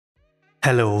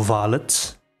Hello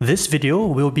Varlets. This video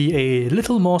will be a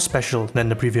little more special than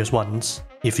the previous ones.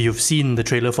 If you've seen the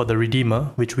trailer for the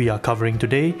Redeemer, which we are covering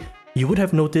today, you would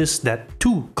have noticed that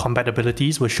 2 combat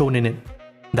abilities were shown in it.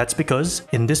 That's because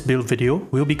in this build video,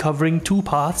 we'll be covering 2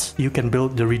 paths you can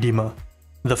build the Redeemer.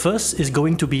 The first is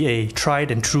going to be a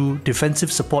tried and true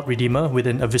defensive support Redeemer with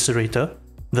an Eviscerator.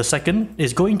 The second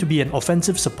is going to be an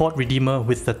offensive support Redeemer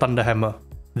with the Thunderhammer.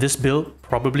 This build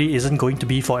probably isn't going to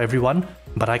be for everyone,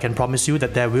 but I can promise you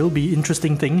that there will be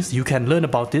interesting things you can learn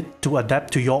about it to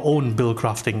adapt to your own build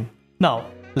crafting. Now,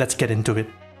 let's get into it.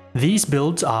 These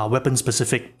builds are weapon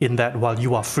specific in that while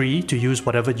you are free to use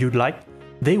whatever you'd like,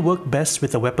 they work best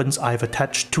with the weapons I've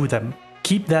attached to them.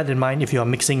 Keep that in mind if you are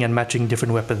mixing and matching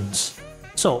different weapons.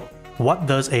 So, what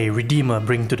does a Redeemer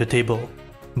bring to the table?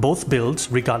 Both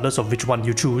builds, regardless of which one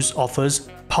you choose, offers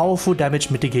powerful damage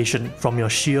mitigation from your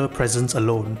sheer presence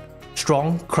alone,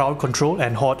 strong crowd control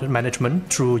and horde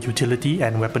management through utility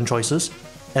and weapon choices,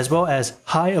 as well as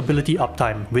high ability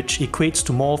uptime, which equates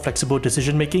to more flexible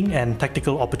decision making and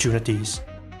tactical opportunities.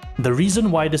 The reason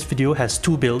why this video has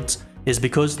 2 builds is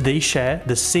because they share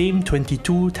the same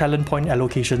 22 talent point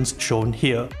allocations shown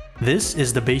here. This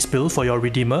is the base build for your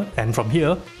Redeemer, and from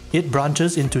here, it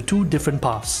branches into 2 different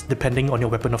paths depending on your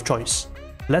weapon of choice.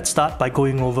 Let's start by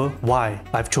going over why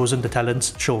I've chosen the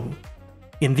talents shown.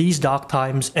 In these dark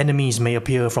times, enemies may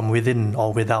appear from within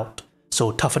or without,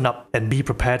 so toughen up and be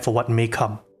prepared for what may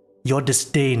come. Your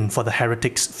disdain for the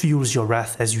heretics fuels your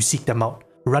wrath as you seek them out,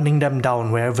 running them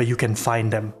down wherever you can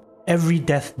find them. Every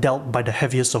death dealt by the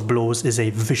heaviest of blows is a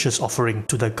vicious offering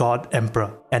to the God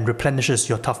Emperor and replenishes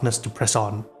your toughness to press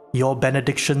on. Your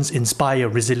benedictions inspire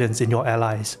resilience in your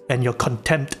allies, and your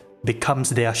contempt becomes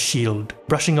their shield,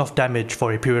 brushing off damage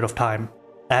for a period of time.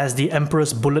 As the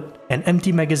Emperor's bullet, an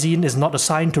empty magazine is not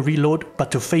assigned to reload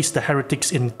but to face the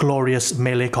heretics in glorious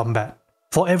melee combat.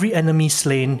 For every enemy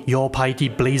slain, your piety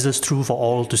blazes through for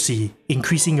all to see,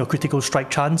 increasing your critical strike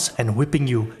chance and whipping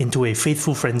you into a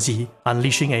faithful frenzy,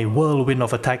 unleashing a whirlwind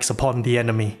of attacks upon the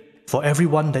enemy. For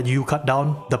everyone that you cut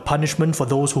down, the punishment for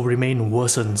those who remain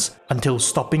worsens, until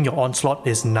stopping your onslaught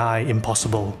is nigh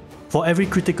impossible. For every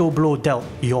critical blow dealt,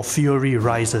 your fury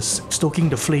rises, stoking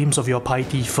the flames of your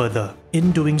piety further.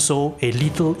 In doing so, a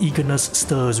lethal eagerness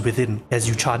stirs within as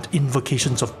you chant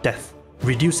invocations of death,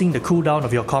 reducing the cooldown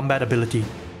of your combat ability.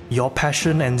 Your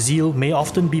passion and zeal may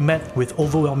often be met with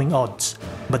overwhelming odds,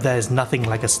 but there is nothing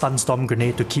like a Sunstorm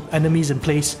grenade to keep enemies in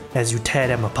place as you tear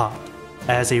them apart.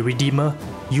 As a Redeemer,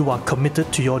 you are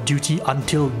committed to your duty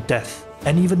until death,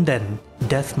 and even then,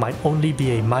 death might only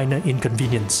be a minor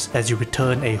inconvenience as you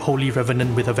return a holy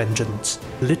revenant with a vengeance,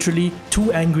 literally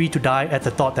too angry to die at the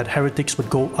thought that heretics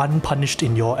would go unpunished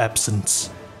in your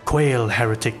absence. Quail,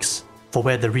 heretics, for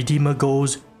where the Redeemer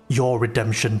goes, your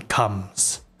redemption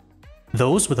comes.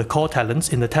 Those were the core talents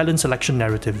in the talent selection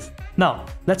narrative. Now,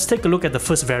 let's take a look at the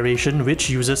first variation, which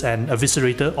uses an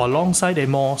Eviscerator alongside a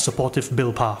more supportive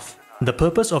build path. The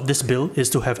purpose of this build is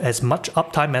to have as much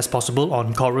uptime as possible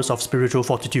on Chorus of Spiritual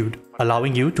Fortitude,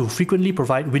 allowing you to frequently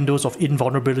provide windows of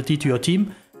invulnerability to your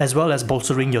team, as well as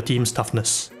bolstering your team's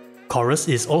toughness. Chorus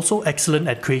is also excellent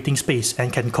at creating space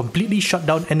and can completely shut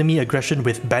down enemy aggression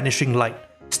with Banishing Light,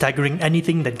 staggering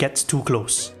anything that gets too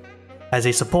close. As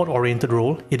a support-oriented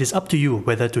role, it is up to you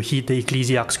whether to heed the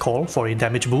Ecclesiarch's call for a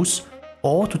damage boost,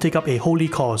 or to take up a Holy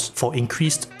Cause for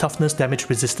increased toughness damage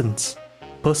resistance.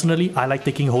 Personally, I like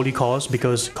taking Holy Cause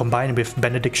because, combined with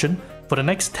Benediction, for the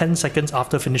next 10 seconds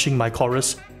after finishing my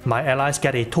chorus, my allies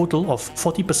get a total of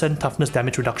 40% toughness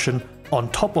damage reduction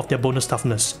on top of their bonus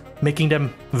toughness, making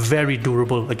them very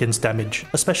durable against damage,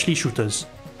 especially shooters.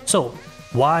 So,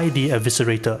 why the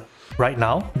Eviscerator? Right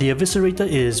now, the Eviscerator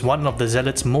is one of the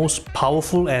Zealot's most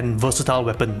powerful and versatile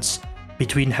weapons.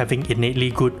 Between having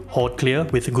innately good horde clear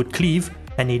with good cleave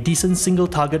and a decent single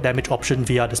target damage option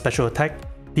via the special attack,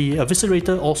 the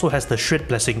Eviscerator also has the Shred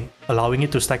Blessing, allowing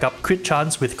it to stack up crit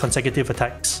chance with consecutive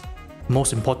attacks.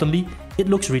 Most importantly, it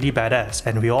looks really badass,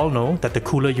 and we all know that the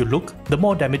cooler you look, the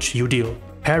more damage you deal.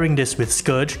 Pairing this with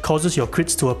Scourge causes your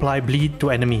crits to apply bleed to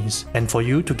enemies, and for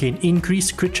you to gain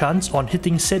increased crit chance on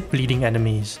hitting said bleeding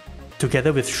enemies.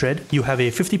 Together with Shred, you have a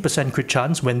 50% crit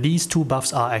chance when these 2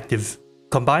 buffs are active.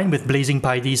 Combined with Blazing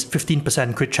Piety's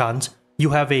 15% crit chance, you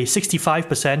have a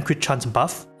 65% crit chance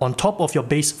buff on top of your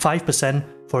base 5%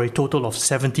 for a total of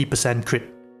 70% crit.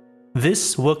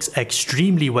 This works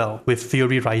extremely well with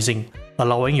Fury Rising,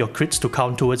 allowing your crits to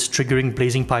count towards triggering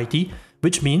Blazing Piety,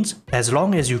 which means as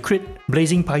long as you crit,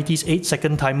 Blazing Piety's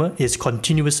 8-second timer is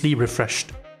continuously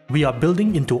refreshed. We are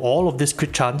building into all of this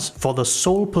crit chance for the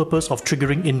sole purpose of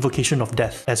triggering Invocation of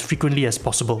Death as frequently as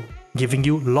possible, giving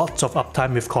you lots of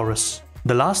uptime with Chorus.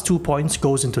 The last 2 points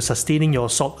goes into sustaining your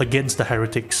assault against the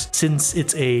heretics, since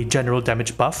it's a general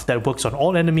damage buff that works on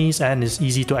all enemies and is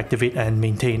easy to activate and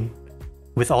maintain.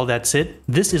 With all that said,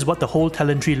 this is what the whole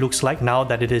talent tree looks like now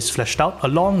that it is fleshed out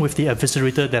along with the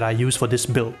eviscerator that I use for this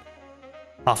build.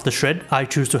 After Shred, I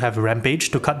choose to have Rampage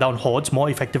to cut down hordes more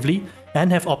effectively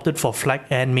and have opted for Flak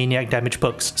and Maniac damage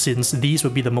perks since these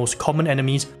will be the most common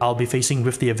enemies I'll be facing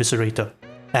with the eviscerator.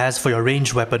 As for your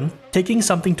ranged weapon, taking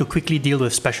something to quickly deal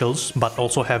with specials but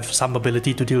also have some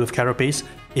ability to deal with carapace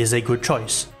is a good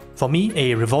choice. For me,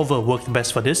 a revolver worked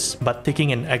best for this, but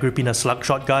taking an Agrippina slug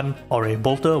shotgun or a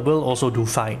bolter will also do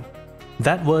fine.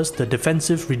 That was the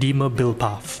defensive Redeemer build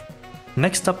path.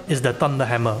 Next up is the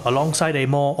Thunderhammer alongside a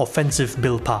more offensive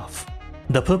build path.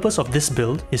 The purpose of this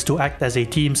build is to act as a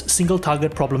team's single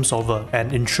target problem solver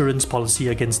and insurance policy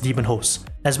against demon hosts,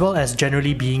 as well as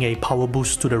generally being a power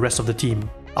boost to the rest of the team.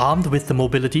 Armed with the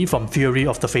mobility from Fury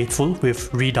of the Faithful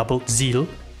with redoubled Zeal,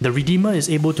 the Redeemer is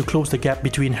able to close the gap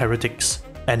between heretics,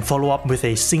 and follow up with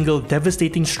a single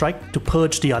devastating strike to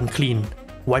purge the unclean,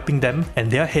 wiping them and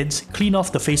their heads clean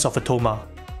off the face of Atoma.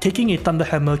 Taking a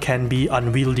Thunderhammer can be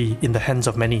unwieldy in the hands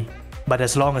of many, but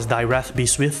as long as thy wrath be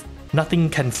swift, nothing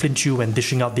can flinch you when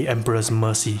dishing out the Emperor's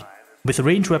mercy. With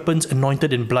ranged weapons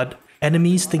anointed in blood,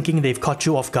 enemies thinking they've caught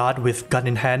you off guard with gun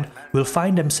in hand will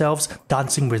find themselves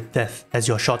dancing with death as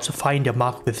your shots find their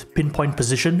mark with pinpoint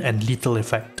precision and lethal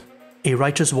effect. A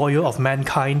righteous warrior of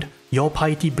mankind, your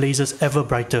piety blazes ever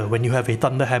brighter when you have a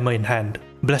Thunderhammer in hand,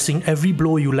 blessing every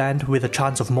blow you land with a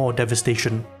chance of more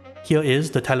devastation. Here is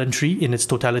the talent tree in its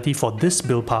totality for this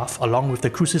build path along with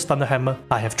the Crucis Thunderhammer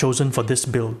I have chosen for this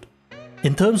build.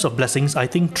 In terms of blessings, I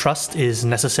think Trust is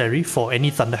necessary for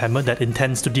any Thunderhammer that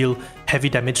intends to deal heavy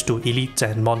damage to elites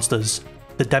and monsters.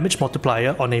 The damage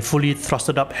multiplier on a fully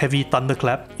thrusted up heavy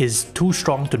Thunderclap is too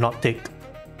strong to not take.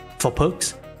 For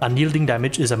perks, Unyielding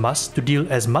damage is a must to deal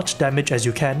as much damage as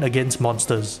you can against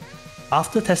monsters.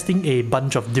 After testing a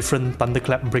bunch of different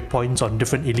Thunderclap breakpoints on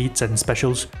different elites and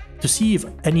specials to see if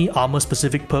any armor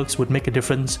specific perks would make a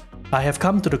difference, I have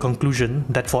come to the conclusion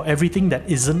that for everything that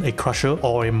isn't a crusher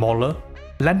or a mauler,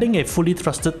 landing a fully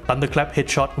thrusted Thunderclap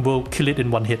headshot will kill it in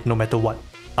one hit no matter what.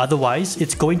 Otherwise,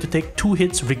 it's going to take 2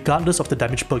 hits regardless of the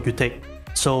damage perk you take.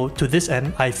 So to this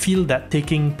end, I feel that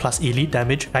taking plus elite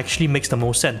damage actually makes the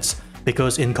most sense,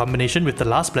 because in combination with the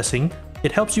last blessing,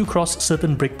 it helps you cross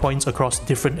certain breakpoints across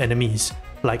different enemies,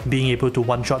 like being able to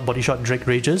one-shot bodyshot Drake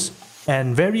Rages,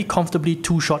 and very comfortably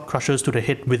 2-shot crushers to the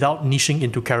head without niching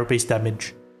into carapace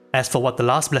damage. As for what the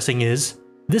last blessing is,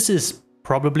 this is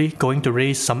probably going to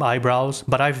raise some eyebrows,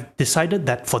 but I've decided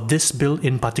that for this build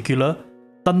in particular,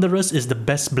 Thunderous is the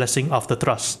best blessing after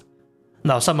Thrust.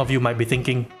 Now some of you might be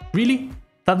thinking, really?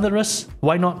 Thunderous?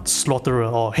 Why not Slaughterer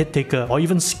or Head Taker or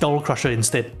even Skull Crusher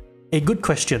instead? A good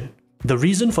question. The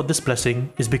reason for this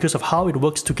blessing is because of how it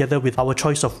works together with our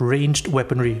choice of ranged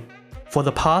weaponry. For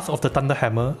the path of the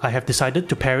Thunderhammer, I have decided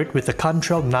to pair it with the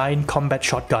Cantrell 9 Combat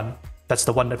Shotgun. That's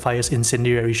the one that fires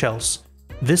incendiary shells.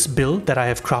 This build that I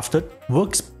have crafted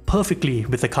works perfectly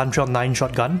with the Cantrell 9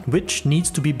 shotgun, which needs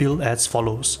to be built as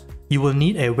follows. You will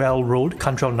need a well-rolled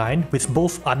Cantrell 9 with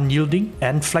both Unyielding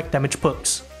and Flak damage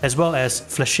perks, as well as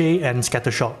Flèche and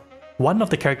Scattershot. One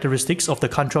of the characteristics of the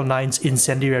Cantrell 9's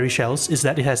incendiary shells is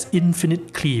that it has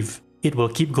infinite cleave. It will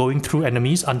keep going through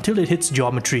enemies until it hits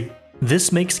geometry.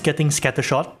 This makes getting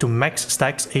Scattershot to max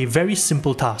stacks a very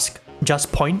simple task.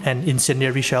 Just point an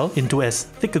incendiary shell into as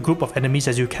thick a group of enemies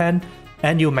as you can,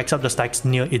 and you'll max out the stacks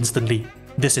near instantly.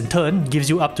 This in turn gives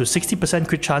you up to 60%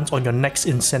 crit chance on your next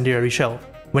incendiary shell.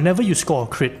 Whenever you score a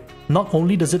crit, not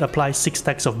only does it apply 6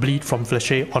 stacks of bleed from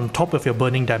Flèche on top of your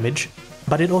burning damage,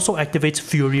 but it also activates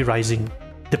Fury Rising.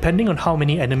 Depending on how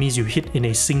many enemies you hit in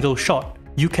a single shot,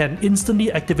 you can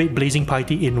instantly activate Blazing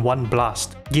Piety in one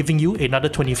blast, giving you another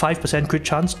 25% crit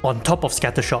chance on top of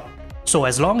Scattershot. So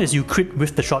as long as you crit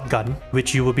with the shotgun,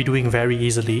 which you will be doing very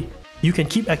easily, you can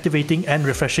keep activating and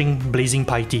refreshing Blazing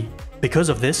Piety. Because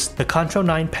of this, the Cantrell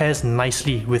 9 pairs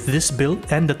nicely with this build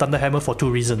and the Thunderhammer for 2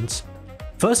 reasons.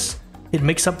 First, it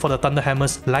makes up for the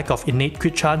Thunderhammer's lack of innate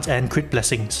crit chance and crit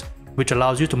blessings, which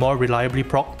allows you to more reliably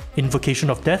proc Invocation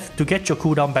of Death to get your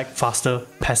cooldown back faster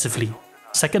passively.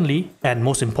 Secondly, and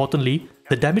most importantly,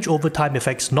 the damage over time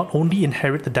effects not only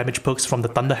inherit the damage perks from the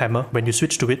Thunderhammer when you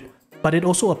switch to it, but it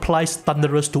also applies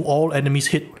Thunderous to all enemies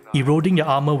hit, eroding your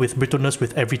armor with brittleness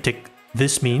with every tick.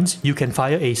 This means you can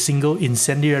fire a single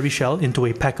incendiary shell into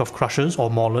a pack of crushers or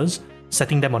maulers,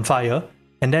 setting them on fire,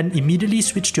 and then immediately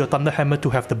switch to your Thunderhammer to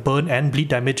have the burn and bleed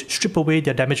damage strip away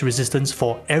their damage resistance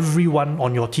for everyone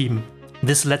on your team.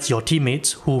 This lets your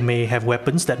teammates, who may have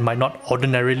weapons that might not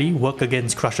ordinarily work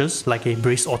against crushers like a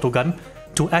braced autogun,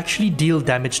 to actually deal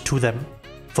damage to them.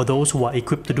 For those who are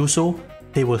equipped to do so,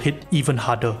 they will hit even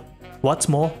harder. What's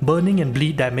more, burning and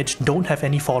bleed damage don't have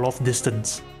any fall off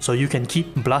distance, so you can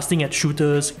keep blasting at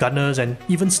shooters, gunners and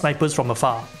even snipers from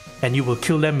afar, and you will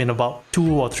kill them in about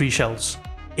 2 or 3 shells.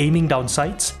 Aiming down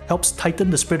sights helps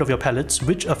tighten the spread of your pellets,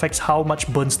 which affects how much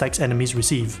burn stacks enemies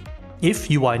receive.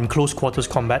 If you are in close quarters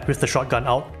combat with the shotgun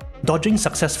out, dodging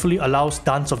successfully allows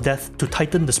Dance of Death to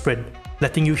tighten the spread,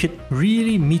 letting you hit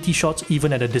really meaty shots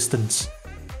even at a distance.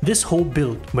 This whole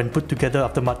build, when put together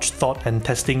after much thought and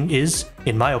testing, is,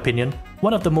 in my opinion,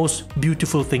 one of the most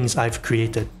beautiful things I've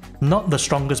created. Not the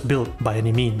strongest build by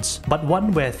any means, but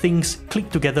one where things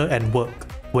click together and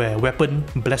work, where weapon,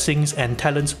 blessings and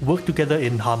talents work together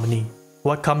in harmony.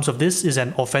 What comes of this is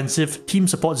an offensive team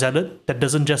support Zealot that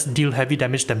doesn't just deal heavy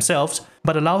damage themselves,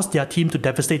 but allows their team to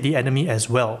devastate the enemy as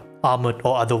well, armored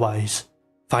or otherwise.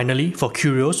 Finally, for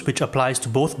Curios, which applies to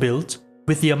both builds,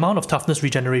 with the amount of toughness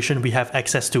regeneration we have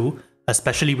access to,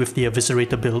 especially with the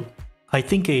Eviscerator build, I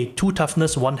think a 2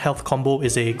 toughness 1 health combo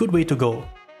is a good way to go.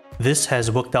 This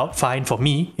has worked out fine for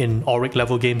me in Auric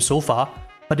level games so far,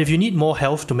 but if you need more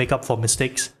health to make up for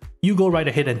mistakes, you go right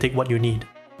ahead and take what you need.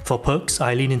 For perks,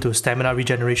 I lean into stamina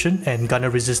regeneration and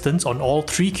gunner resistance on all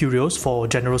 3 Curios for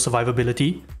general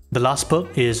survivability. The last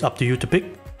perk is up to you to pick,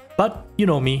 but you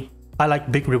know me, I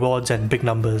like big rewards and big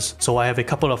numbers, so I have a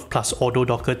couple of plus auto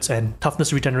dockets and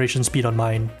toughness regeneration speed on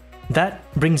mine. That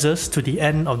brings us to the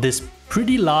end of this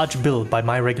pretty large build by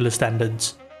my regular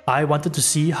standards. I wanted to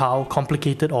see how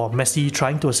complicated or messy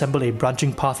trying to assemble a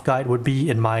branching path guide would be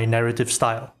in my narrative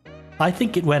style. I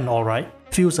think it went alright,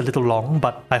 feels a little long,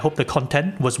 but I hope the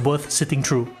content was worth sitting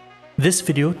through. This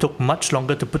video took much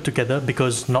longer to put together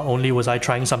because not only was I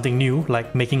trying something new,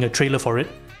 like making a trailer for it,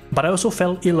 but I also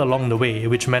fell ill along the way,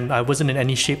 which meant I wasn't in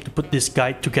any shape to put this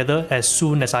guide together as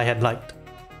soon as I had liked.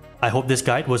 I hope this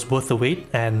guide was worth the wait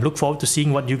and look forward to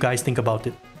seeing what you guys think about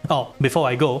it. Oh, before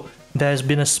I go, there's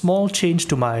been a small change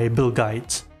to my build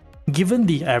guides. Given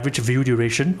the average view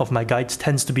duration of my guides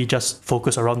tends to be just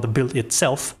focused around the build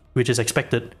itself, which is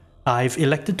expected, I've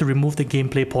elected to remove the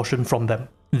gameplay portion from them.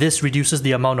 This reduces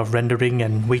the amount of rendering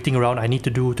and waiting around I need to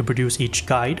do to produce each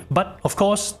guide, but of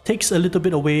course takes a little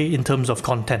bit away in terms of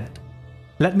content.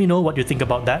 Let me know what you think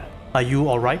about that. Are you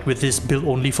alright with this build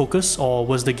only focus, or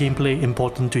was the gameplay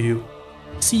important to you?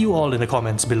 See you all in the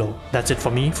comments below. That's it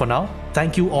for me for now.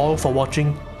 Thank you all for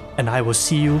watching, and I will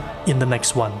see you in the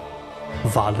next one.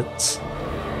 Varlets.